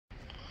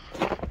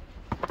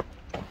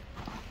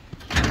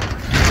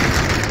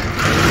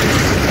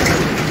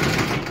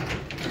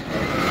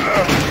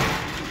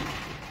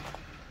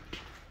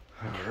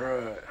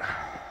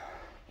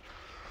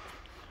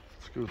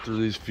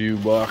through these few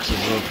boxes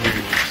up here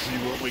and see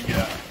what we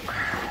got.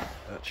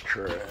 That's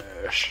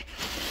trash.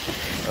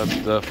 That's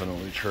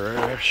definitely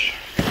trash.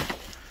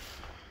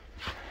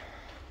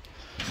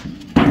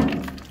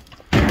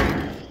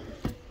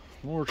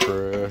 More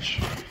trash.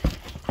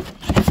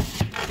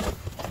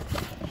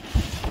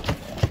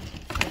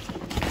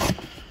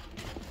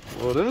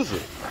 What is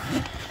it?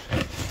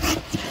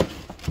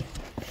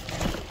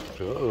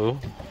 Uh-oh.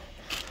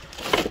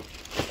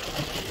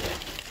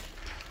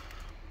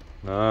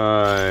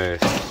 Nice.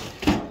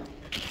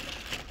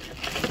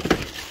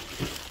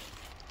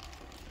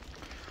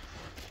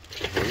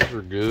 Those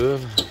are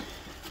good.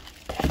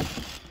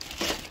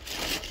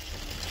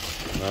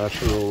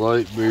 Natural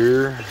light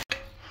beer.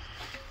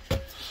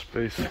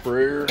 Space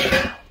sprayer.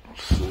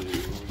 Let's see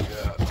what we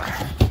got.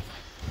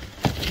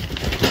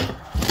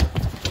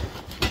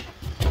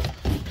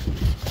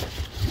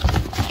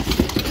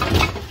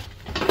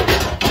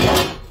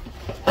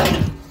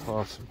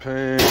 Pots and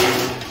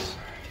pans.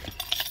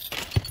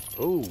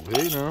 Oh,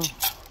 hey now.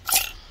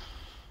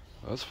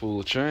 That's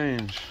full of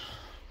change.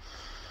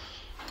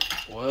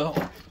 Well,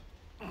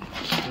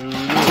 let's do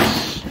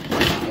this.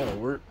 That'll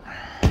work.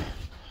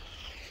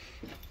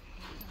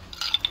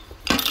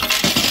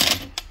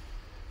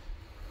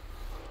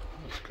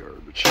 That's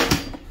garbage.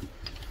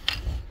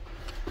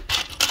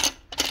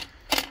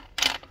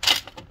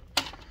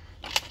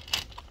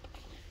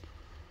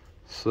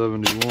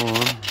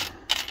 $71.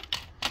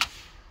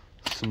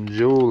 Some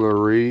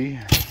jewelry.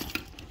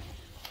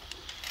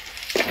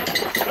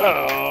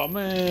 Oh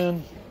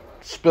man,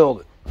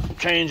 spilled it.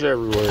 Change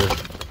everywhere.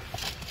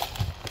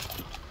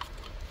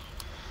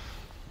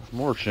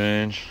 More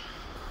change.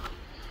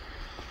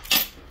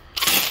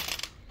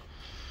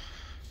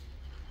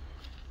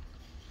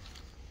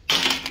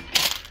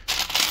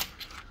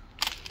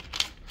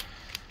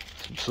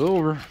 Some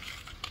silver.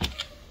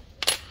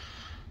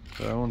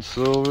 That one's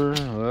silver.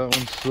 That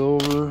one's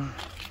silver.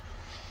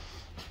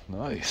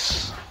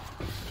 Nice.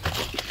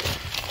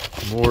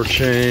 More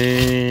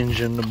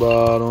change in the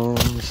bottom.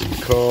 Some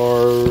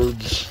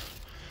cards.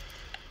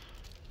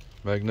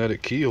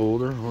 Magnetic key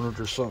holder. I wonder if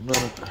there's something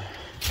in it.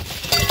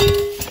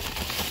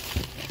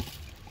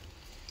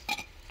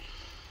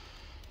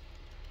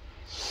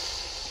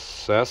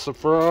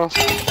 Sassafras.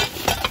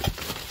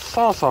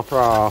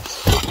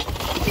 Sassafras.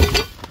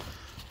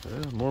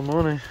 Yeah, more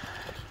money.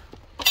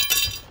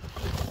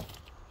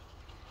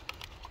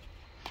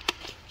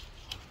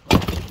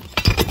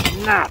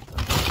 Nothing.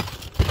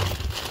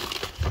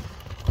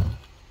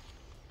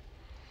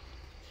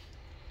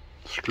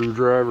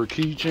 Screwdriver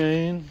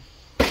keychain.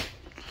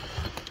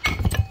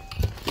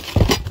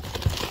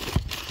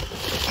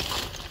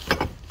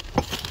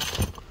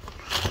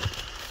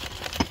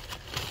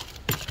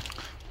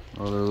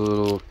 Another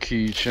little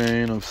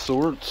keychain of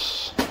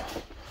sorts.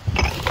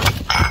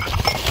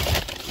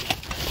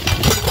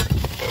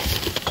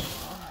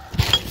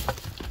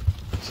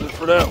 That's it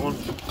for that one.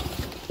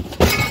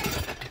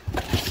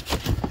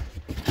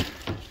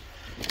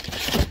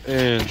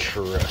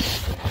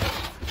 Interesting.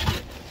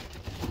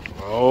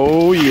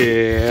 Oh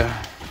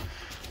yeah.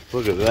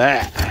 Look at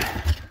that.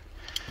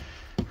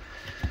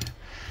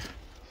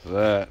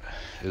 That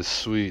is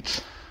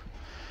sweet.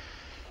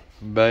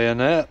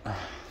 Bayonet.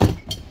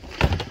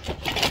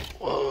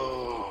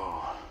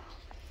 Whoa.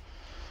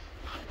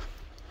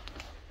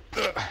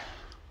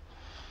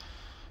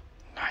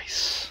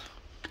 Nice.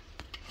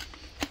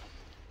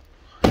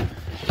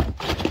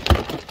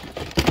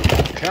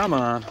 Come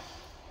on.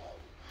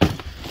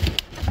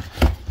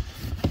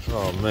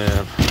 Oh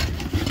man.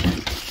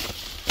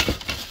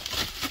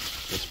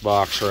 This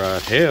box right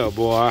here,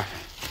 boy.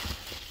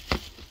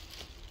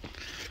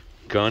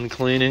 Gun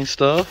cleaning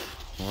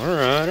stuff.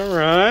 Alright,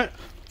 alright.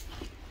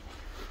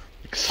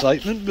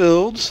 Excitement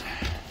builds.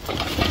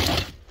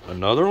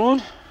 Another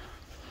one?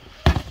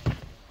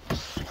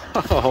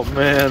 Oh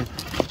man.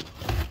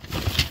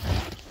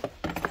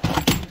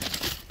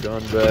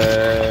 Gun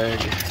bag.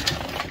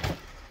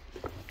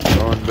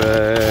 Gun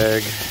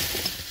bag.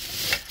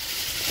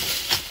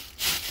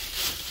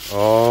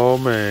 Oh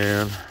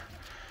man.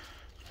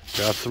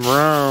 Got some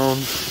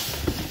rounds.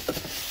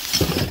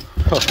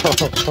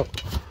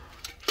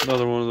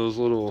 Another one of those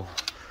little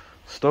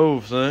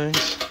stove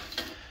things.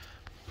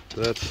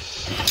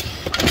 That's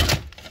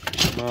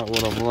not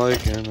what I'm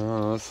liking.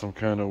 Oh, that's some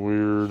kind of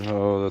weird.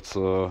 Oh, that's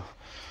a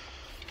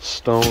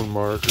stone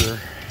marker.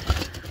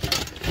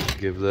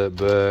 Give that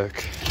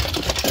back.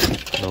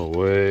 No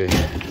way.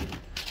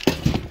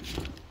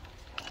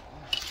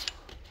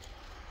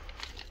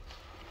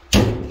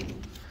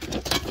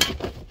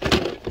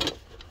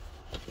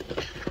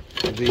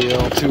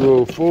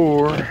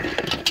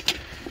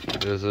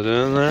 DL204. Is it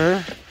in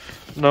there?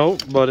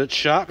 Nope, but it's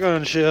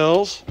shotgun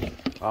shells.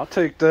 I'll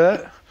take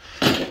that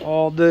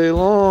all day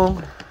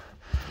long.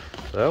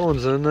 That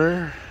one's in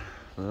there.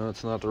 No,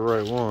 it's not the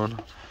right one.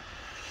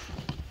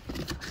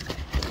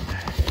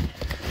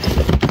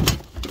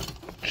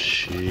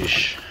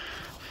 Sheesh.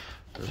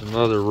 There's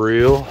another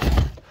reel.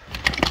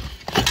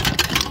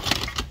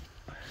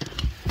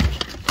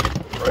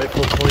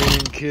 Rifle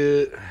cleaning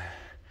kit.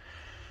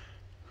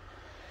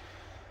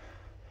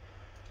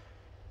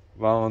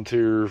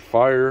 volunteer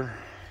fire.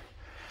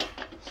 So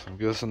I'm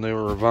guessing they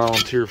were a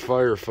volunteer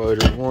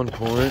firefighter at one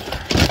point.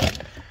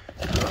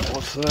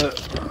 What's that?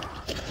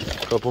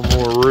 A couple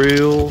more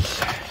reels.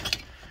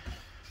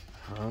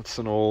 That's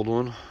an old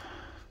one.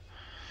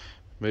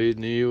 Made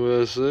in the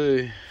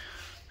USA.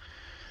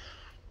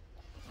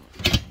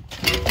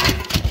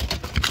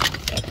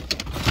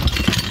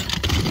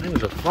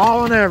 Things are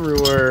falling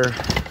everywhere.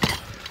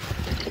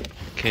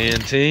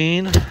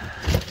 Canteen.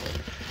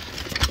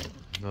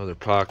 Another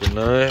pocket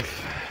knife.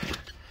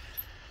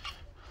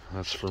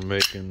 That's for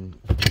making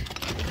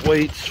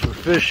weights for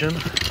fishing.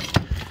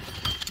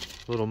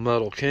 Little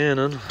metal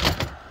cannon.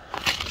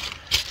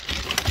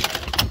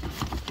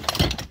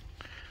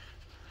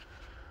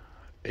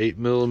 .8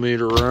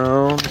 millimeter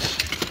rounds.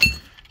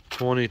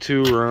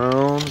 22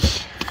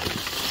 rounds.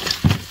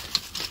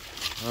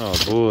 Oh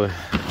boy.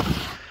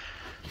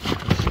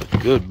 That's a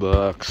good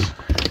box.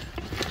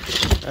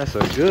 That's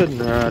a good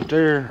one right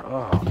there.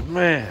 Oh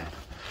man.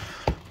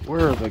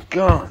 Where are the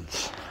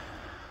guns?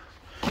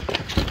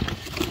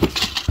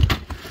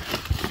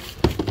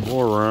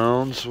 More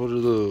rounds. What are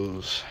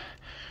those?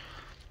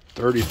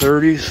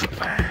 30-30s.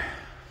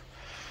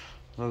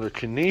 Another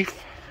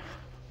Knife.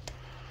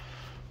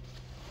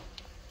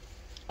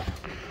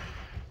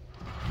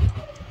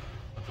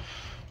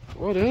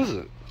 What is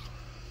it?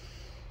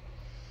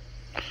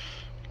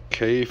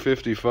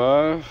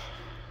 K55.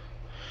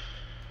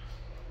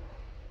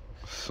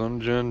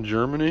 Sungen,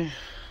 Germany.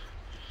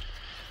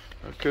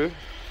 Okay.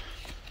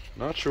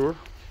 Not sure.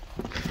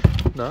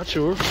 Not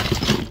sure.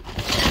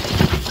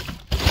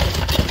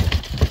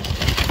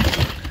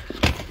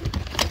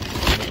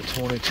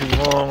 22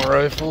 long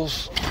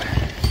rifles.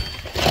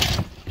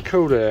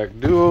 Kodak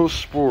Duo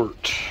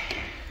Sport.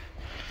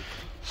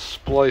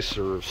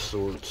 Splicer of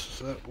sorts. Is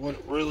that what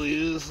it really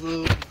is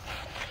though?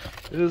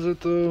 Is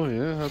it though?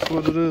 Yeah, that's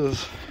what it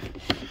is.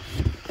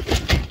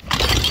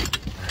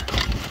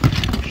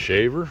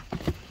 Shaver.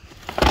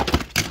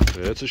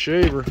 That's a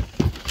shaver.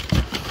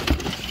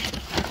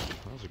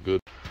 That's a good.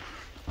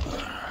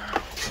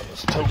 So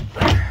let's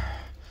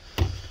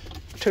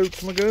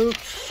tote my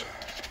goats.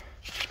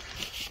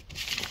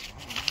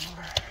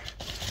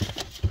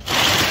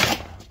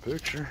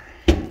 Picture.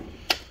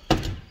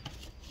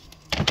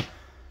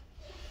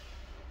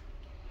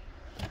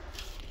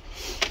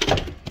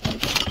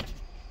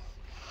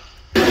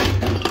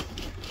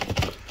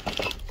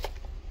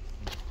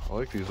 I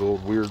like these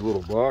old weird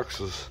little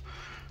boxes.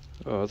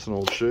 Oh, that's an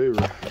old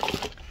shaver.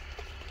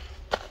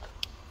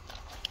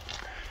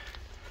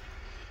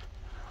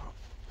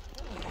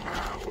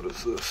 What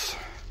is this?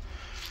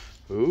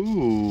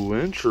 Ooh,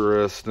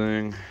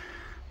 interesting.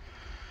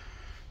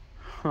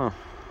 Huh.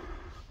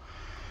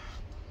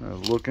 I'll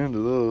look into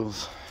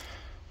those.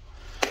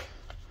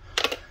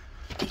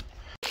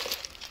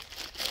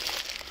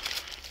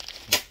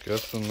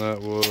 Guessing that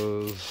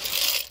was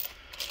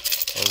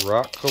a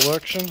rock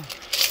collection.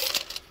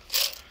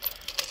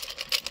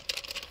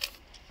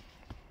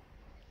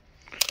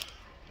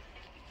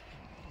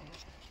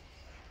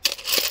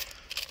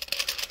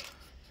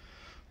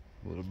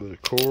 A little bit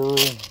of coral.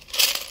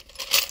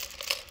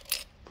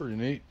 Pretty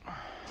neat.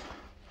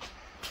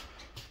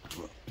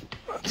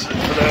 That's it for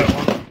that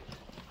one.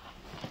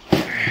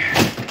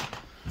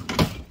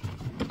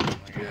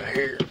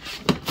 Here.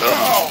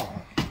 Oh!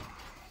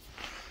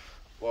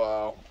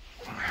 Wow.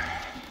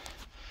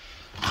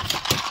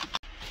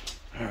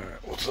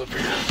 Alright, what's up here?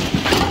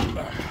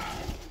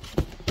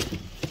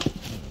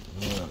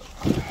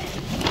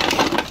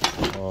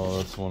 Oh,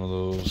 that's one of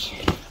those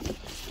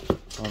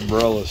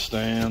umbrella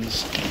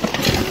stands.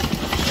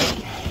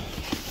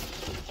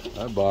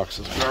 That box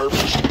is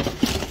garbage.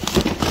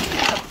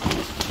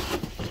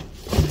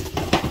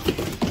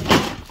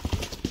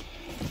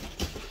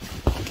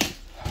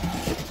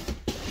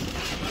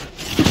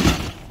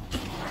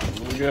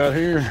 Got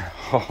here.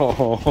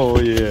 Oh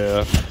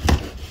yeah,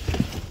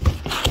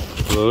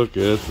 look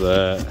at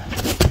that.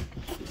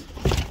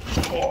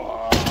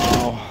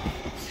 Wow,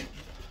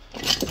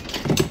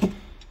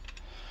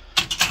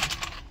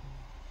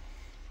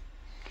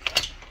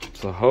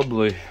 it's a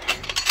Hubley.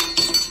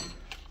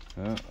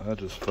 Yeah, that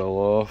just fell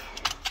off.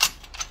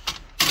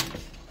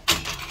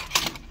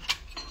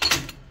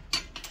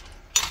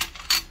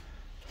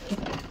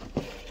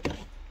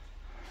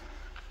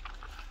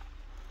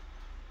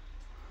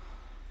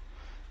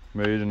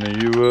 Made in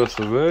the US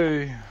of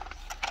A.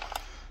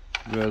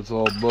 That's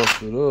all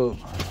busted up.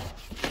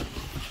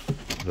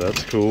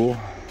 That's cool.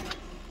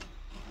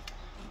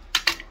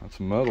 That's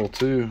metal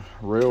too.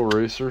 Rail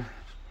racer.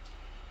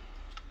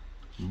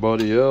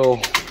 Buddy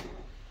L.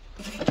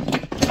 There's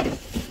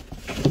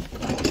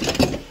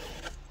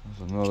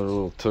another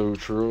little tow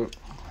truck.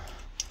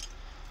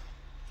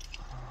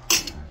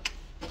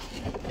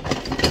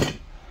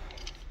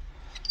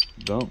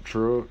 Dump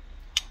truck.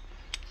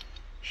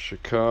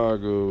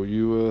 Chicago,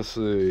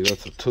 USA.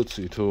 That's a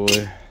Tootsie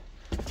toy.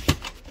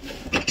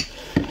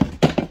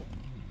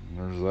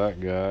 There's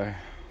that guy.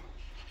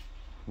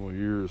 What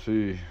year is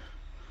he?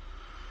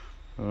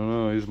 I don't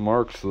know. He's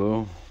marked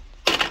though.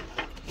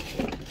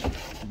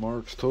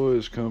 Mark's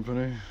Toys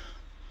Company.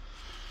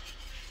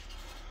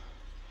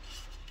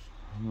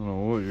 I don't know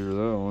what year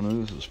that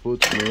one is. It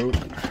splits broke.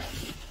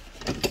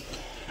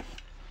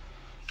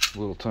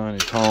 Little tiny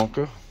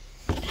Tonka.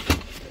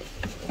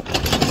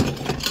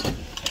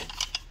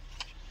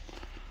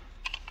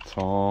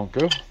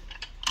 Tonka.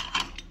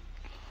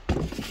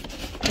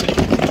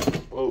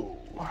 Whoa.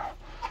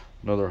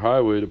 Another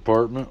highway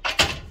department.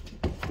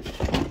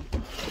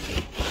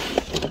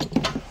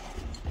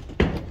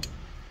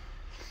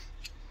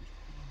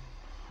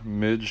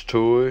 Midge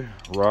Toy,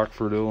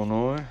 Rockford,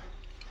 Illinois.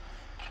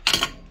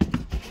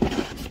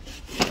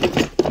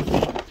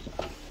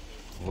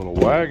 Little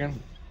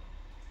wagon.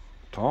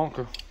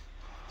 Tonka.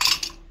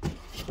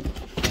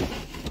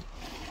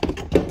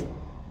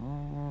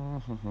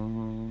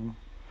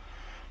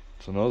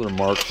 It's another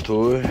Mark's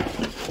toy.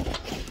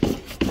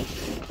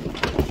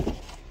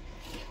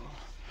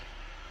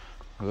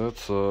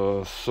 That's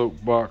a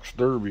soapbox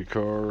derby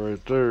car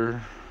right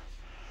there.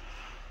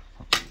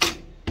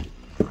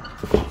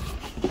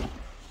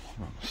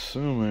 I'm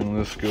assuming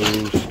this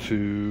goes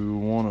to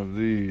one of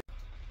these.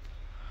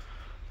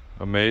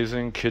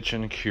 Amazing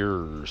Kitchen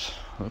Cures.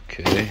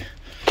 Okay.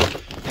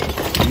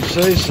 You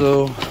say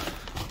so.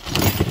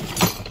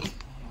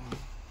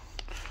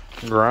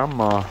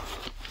 Grandma.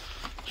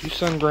 Did you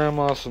send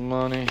Grandma some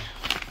money?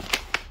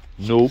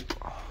 Nope.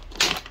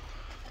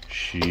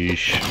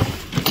 Sheesh.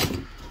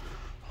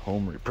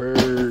 Home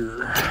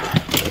repair.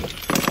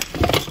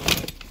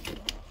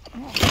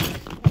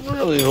 I'm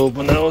really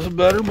hoping that was a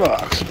better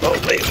box. Oh,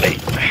 wait.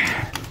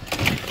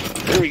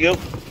 There we go.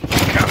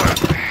 Come on.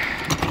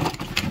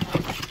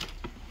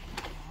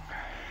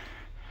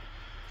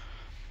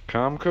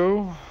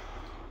 Comco.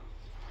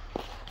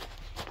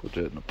 Put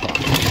that in the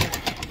pocket.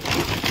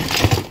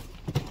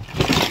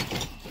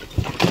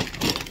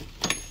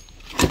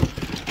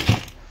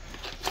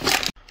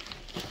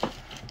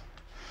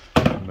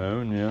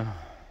 Ammonia.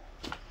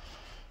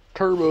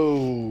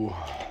 Turbo.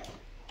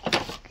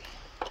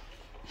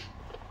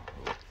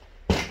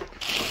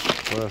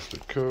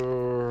 Plastic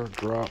car.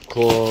 Drop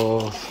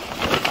cloth.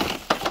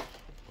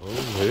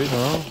 Oh, hey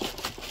now.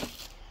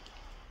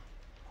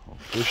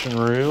 Fishing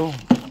reel.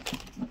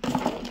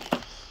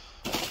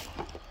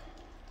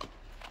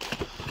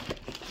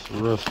 What's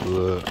the rest of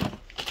that?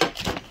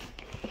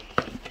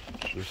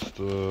 Just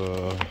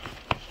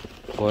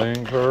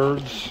playing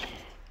cards.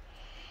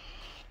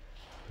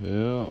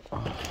 Yeah.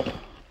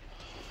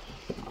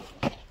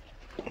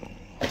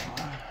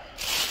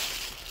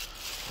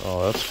 Oh,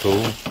 that's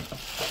cool.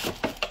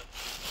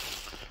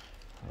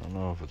 I don't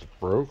know if it's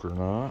broke or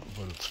not,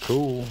 but it's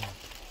cool.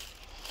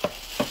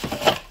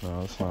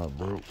 No, it's not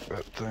broke.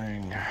 That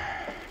thing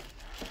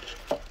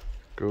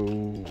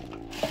goes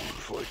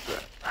like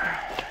that.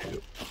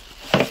 Yep.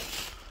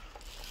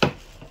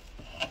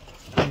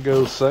 And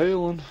go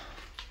sailing.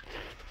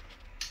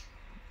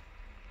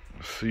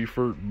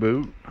 Seifert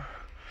boot.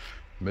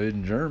 Made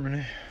in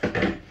Germany. I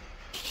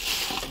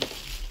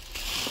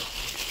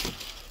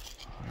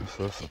guess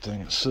that's the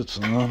thing it sits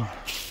on.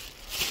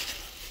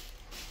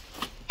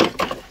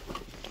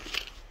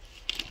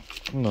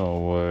 No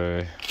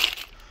way.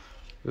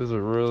 Is it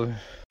really?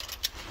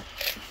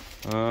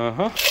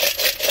 Uh-huh.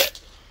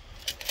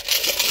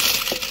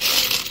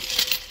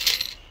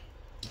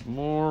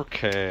 More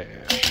cash.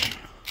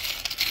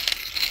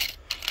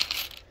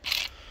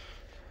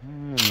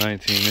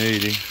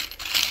 1980.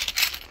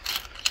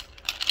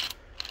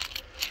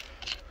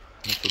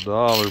 That's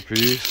 $1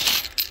 piece.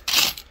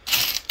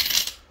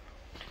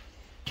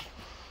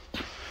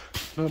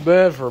 Not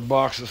bad for a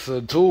box that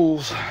said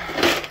tools.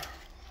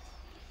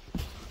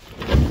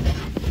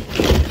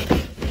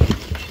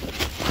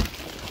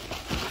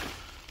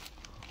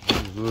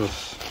 What is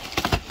this?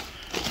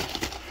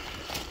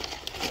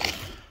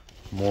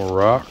 More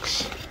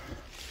rocks.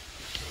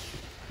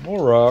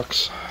 More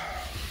rocks.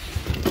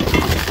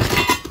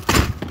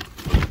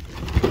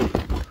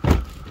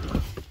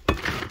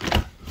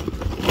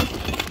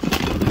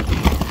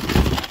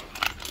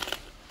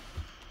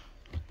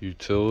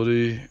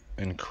 Utility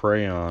and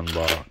crayon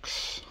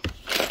box.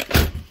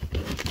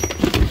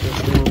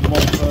 Guess they were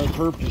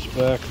multi-purpose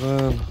back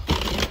then.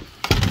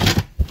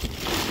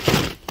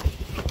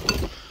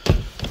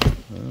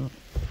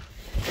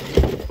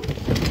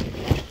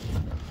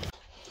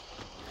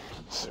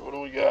 Let's see, what do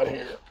we got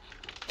here?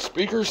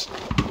 Speakers.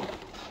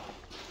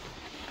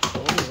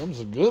 Oh, them's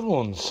the good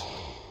ones.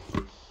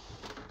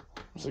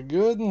 Them's the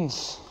good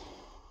ones.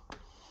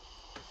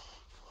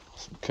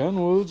 Some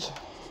Kenwoods.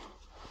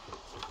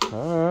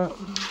 Alright.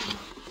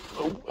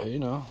 Oh, hey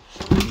now.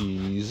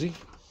 Easy.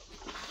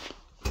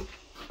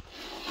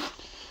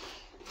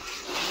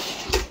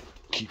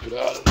 Keep it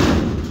out of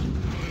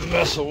the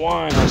mess of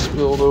wine I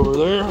spilled over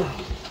there.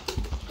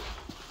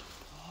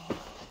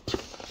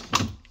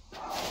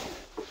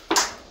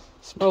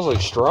 Smells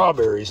like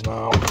strawberries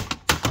now.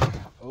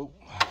 Oh.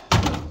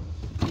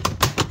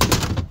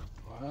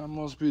 That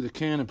must be the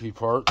canopy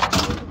part.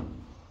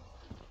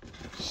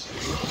 Let's see.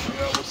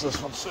 What's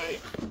this one say?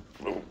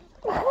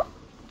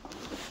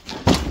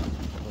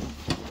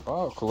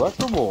 Oh,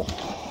 collectible.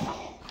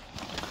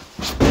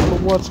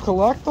 But what's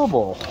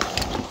collectible?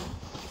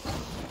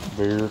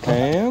 Beer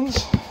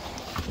cans.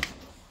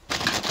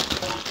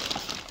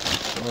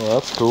 Oh,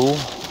 that's cool.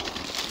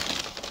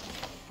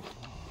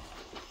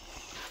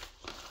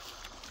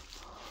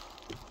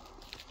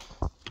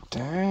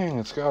 Dang,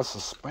 it's got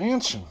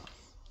suspension.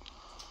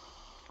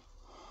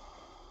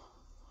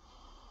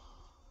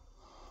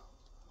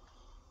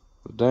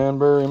 The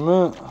Danbury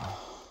Mint.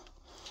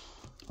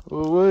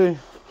 Ooh-wee.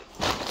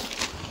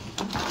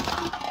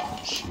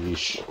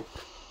 Sheesh.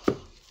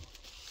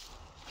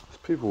 These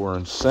people were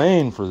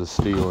insane for the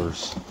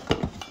Steelers.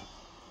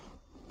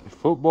 A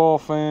football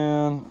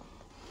fan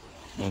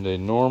and a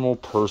normal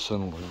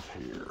person live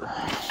here.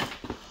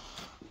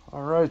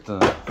 Alright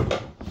then.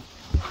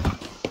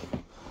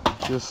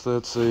 Guess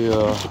that's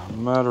a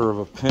matter of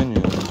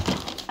opinion,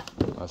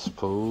 I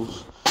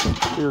suppose.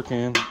 Beer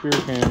can, beer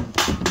can.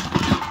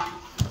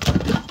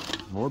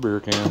 More beer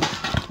cans,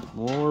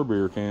 more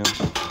beer cans.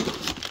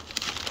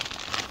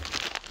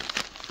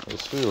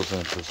 This feels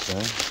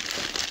interesting.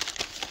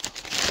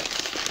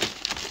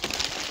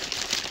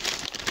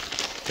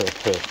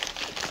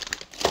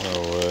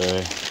 No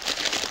way.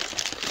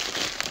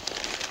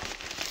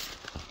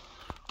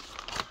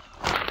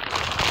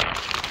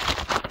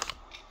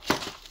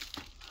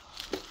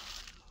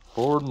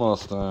 Ford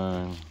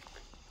Mustang.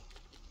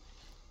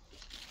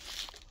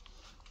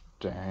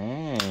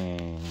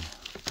 Dang.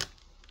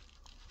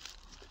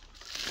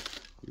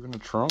 Even the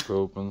trunk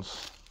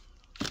opens.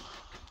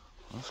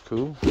 That's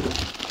cool.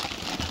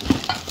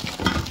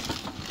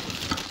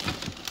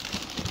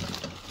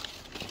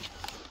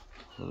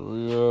 What do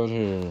we got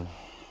here?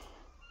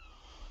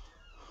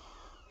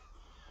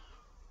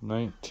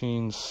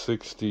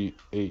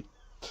 1968.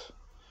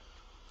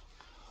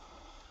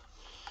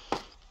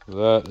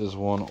 That is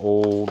one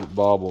old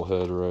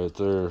bobblehead right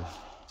there.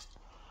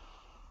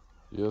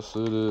 Yes,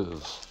 it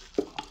is.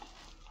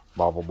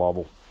 Bobble,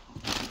 bobble.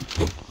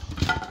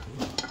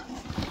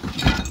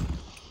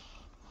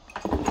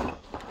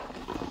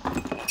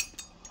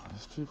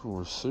 These people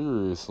were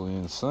seriously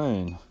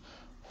insane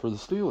for the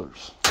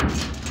Steelers.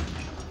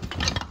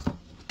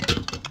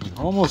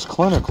 Almost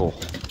clinical.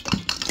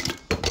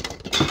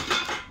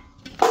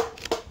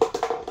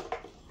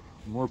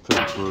 More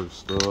Pittsburgh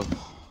stuff.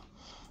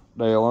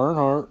 Dale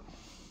Earnhardt.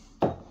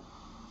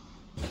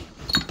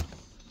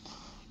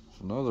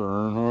 Another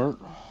Earnhardt.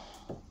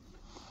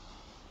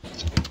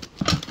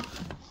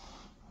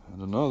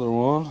 And another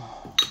one.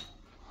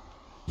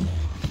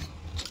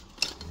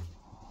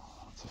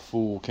 It's a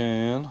full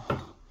can.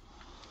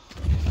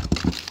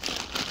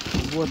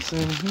 What's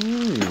in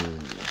here?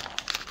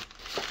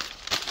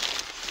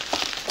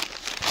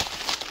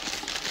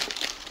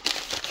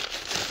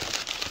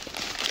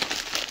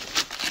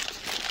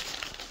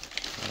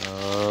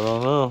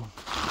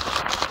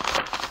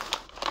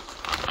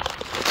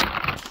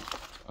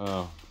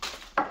 Oh,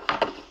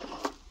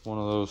 one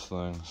of those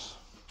things.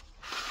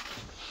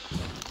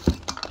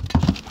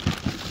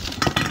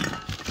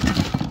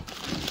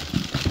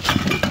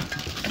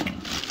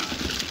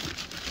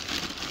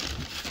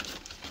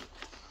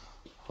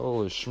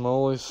 Holy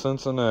schmoly,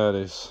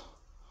 Cincinnati's.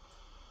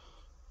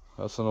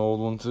 That's an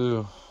old one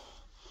too.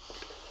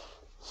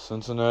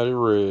 Cincinnati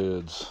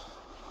Reds.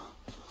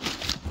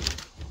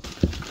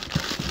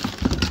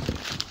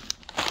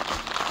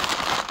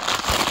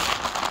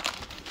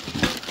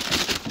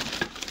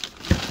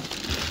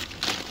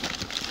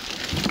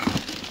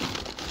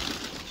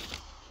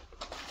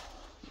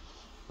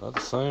 That's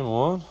the same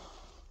one?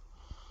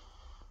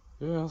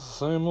 Yeah, it's the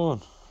same one.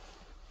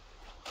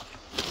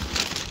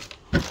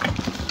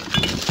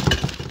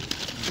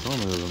 Tell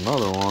me there's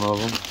another one of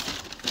them.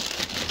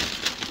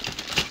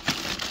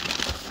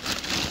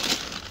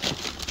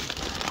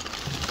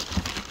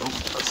 Oh,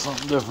 that's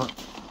something different.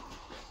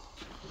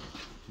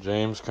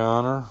 James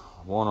Conner.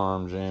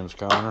 One-arm James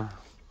Conner.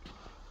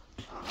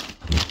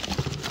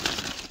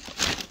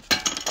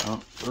 Oh,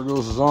 there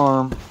goes his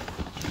arm.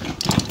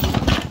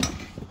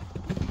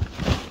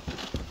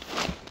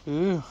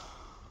 Ooh,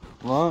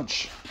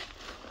 lunch.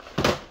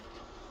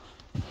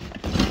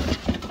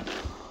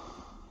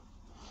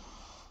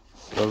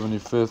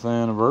 '75th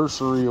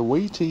anniversary of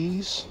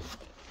Wheaties.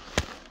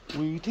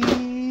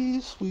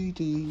 Wheaties,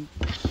 Wheaties.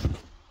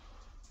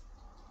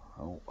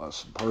 Oh, that's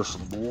some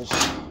personables.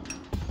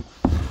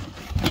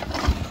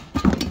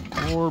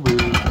 More beer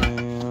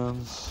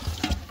cans.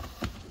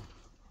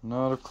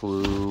 Not a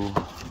clue.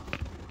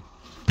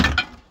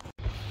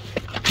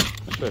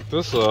 Check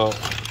this out.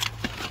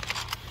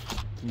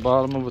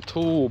 Bottom of a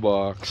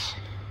toolbox.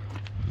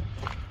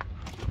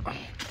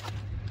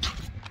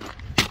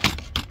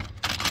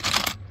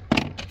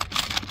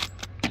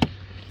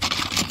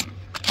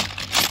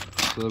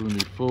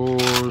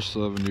 '74,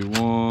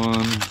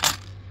 '71.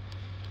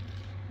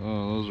 Oh,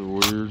 those are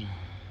weird.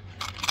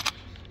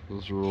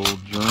 Those are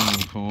old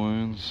German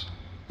coins.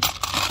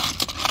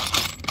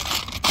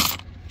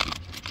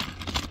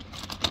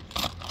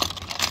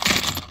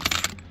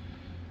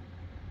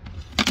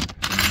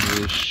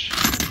 English.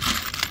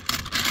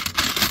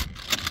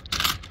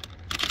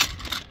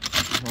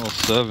 All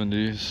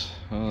 70s.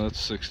 Oh, that's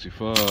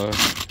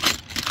 65.